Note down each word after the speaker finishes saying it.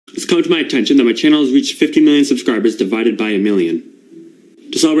come to my attention that my channel has reached 50 million subscribers divided by a million.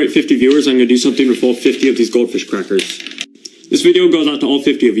 To celebrate 50 viewers, I'm going to do something with all 50 of these goldfish crackers. This video goes out to all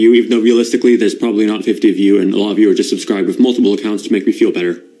 50 of you, even though realistically there's probably not 50 of you, and a lot of you are just subscribed with multiple accounts to make me feel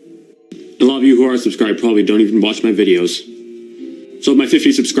better. And a lot of you who are subscribed probably don't even watch my videos. So of my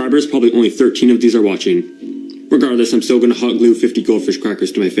 50 subscribers, probably only 13 of these are watching. Regardless, I'm still going to hot glue 50 goldfish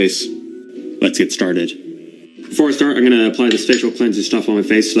crackers to my face. Let's get started. Before I start, I'm going to apply this facial cleansing stuff on my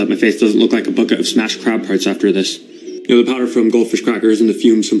face so that my face doesn't look like a bucket of smashed crab parts after this. You know, the powder from goldfish crackers and the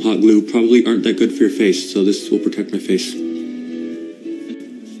fumes from hot glue probably aren't that good for your face, so this will protect my face.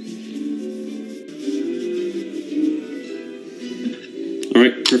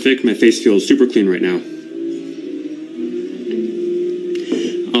 Alright, perfect. My face feels super clean right now.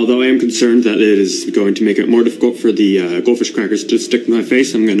 Although I am concerned that it is going to make it more difficult for the goldfish crackers to stick to my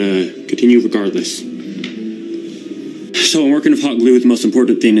face, I'm going to continue regardless. So when working with hot glue, the most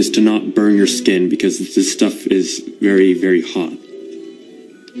important thing is to not burn your skin because this stuff is very, very hot.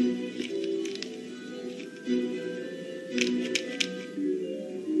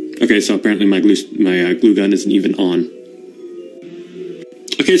 Okay, so apparently my glue gun isn't even on.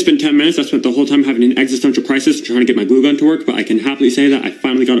 Okay, it's been 10 minutes. I spent the whole time having an existential crisis trying to get my glue gun to work, but I can happily say that I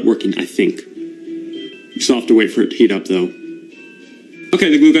finally got it working, I think. You still have to wait for it to heat up, though. Okay,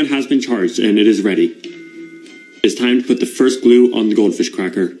 the glue gun has been charged, and it is ready. It's time to put the first glue on the goldfish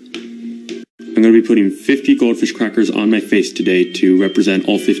cracker. I'm going to be putting 50 goldfish crackers on my face today to represent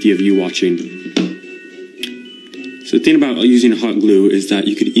all 50 of you watching. So the thing about using hot glue is that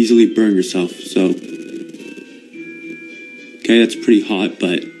you could easily burn yourself, so... Okay, that's pretty hot,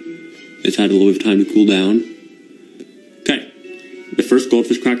 but it's had a little bit of time to cool down. Okay, the first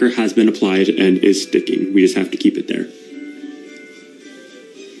goldfish cracker has been applied and is sticking. We just have to keep it there.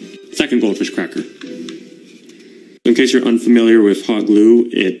 Second goldfish cracker. In case you're unfamiliar with hot glue,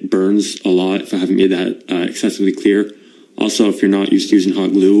 it burns a lot if I haven't made that excessively clear. Also, if you're not used to using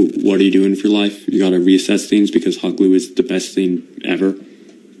hot glue, what are you doing for life? You gotta reassess things because hot glue is the best thing ever.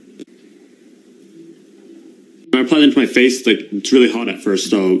 When I apply it into my face, it's really hot at first,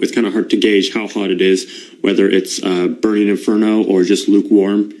 so it's kind of hard to gauge how hot it is, whether it's burning inferno or just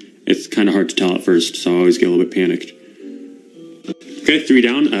lukewarm. It's kind of hard to tell at first, so I always get a little bit panicked. Okay, 3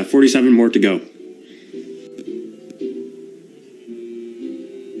 down, 47 more to go.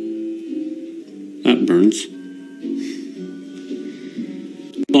 That burns.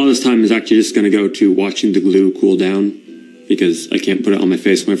 A lot of this time is actually just going to go to watching the glue cool down, because I can't put it on my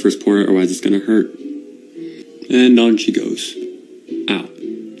face when I first pour it, otherwise it's going to hurt. And on she goes. Ow,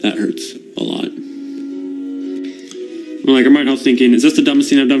 that hurts a lot. I'm right now thinking, is this the dumbest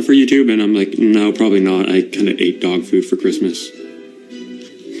thing I've done for YouTube? And I'm like, no, probably not. I kind of ate dog food for Christmas.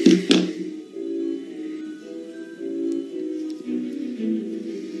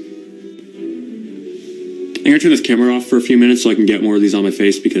 I'm going to turn this camera off for a few minutes so I can get more of these on my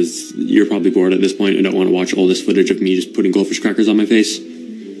face because you're probably bored at this point and don't want to watch all this footage of me just putting goldfish crackers on my face.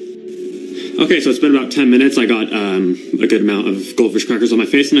 Okay, so it's been about 10 minutes. I got a good amount of goldfish crackers on my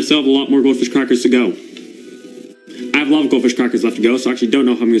face, and I still have a lot more goldfish crackers to go. I have a lot of goldfish crackers left to go, so I actually don't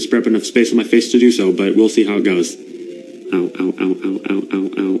know how I'm going to spare up enough space on my face to do so, but we'll see how it goes. Ow, ow, ow, ow, ow, ow,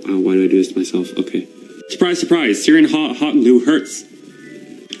 ow, ow. Why do I do this to myself? Okay. Surprise, surprise. Searing hot glue hurts.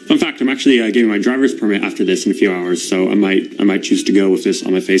 Fun fact, I'm actually getting my driver's permit after this in a few hours, so I might choose to go with this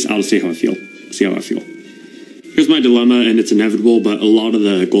on my face. I'll see how I feel. See how I feel. Here's my dilemma, and it's inevitable, but a lot of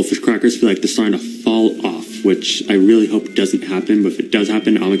the goldfish crackers feel like they're starting to fall off, which I really hope doesn't happen, but if it does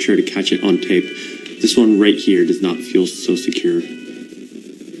happen, I'll make sure to catch it on tape. This one right here does not feel so secure. So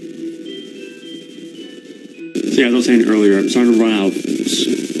yeah, as I was saying earlier, I'm starting to run out of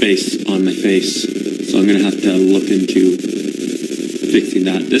space on my face, so I'm going to have to look into fixing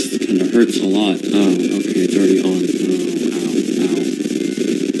that. This kind of hurts a lot. Oh, okay, it's already on. Oh, ow, ow.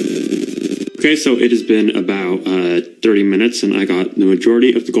 Okay, so it has been about 30 minutes, and I got the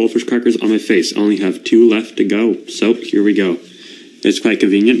majority of the goldfish crackers on my face. I only have 2 left to go, so here we go. It's quite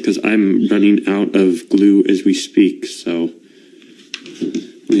convenient because I'm running out of glue as we speak, so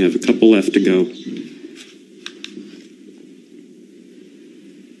we have a couple left to go.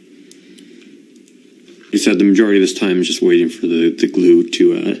 He said the majority of this time is just waiting for the glue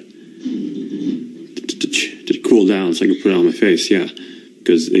to cool down so I can put it on my face, yeah.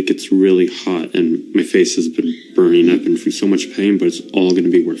 Because it gets really hot and my face has been burning. I've been through so much pain, but it's all going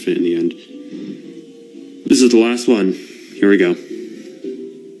to be worth it in the end. This is the last one. Here we go.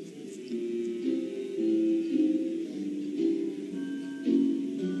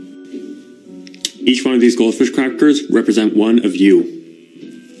 Each one of these goldfish crackers represent one of you.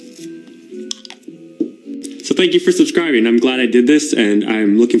 Set thank you for subscribing. I'm glad I did this, and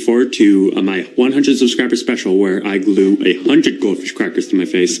I'm looking forward to my 100 subscriber special where I glue 100 goldfish crackers to my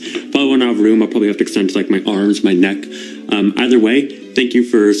face. Probably when I have room, I'll probably have to extend to like my arms, my neck. Either way, thank you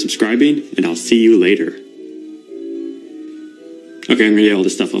for subscribing, and I'll see you later. Okay, I'm gonna get all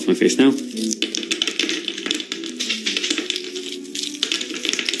this stuff off my face now.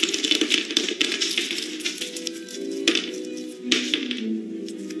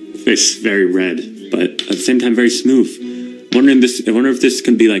 Face very red, but at the same time very smooth. I wonder if this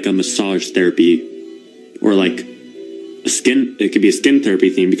can be like a massage therapy, or like a skin. It could be a skin therapy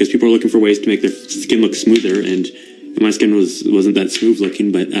theme because people are looking for ways to make their skin look smoother, and my skin wasn't that smooth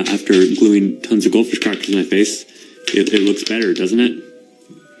looking. But after gluing tons of goldfish crackers in my face, it looks better, doesn't it?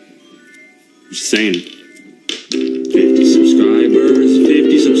 Just saying.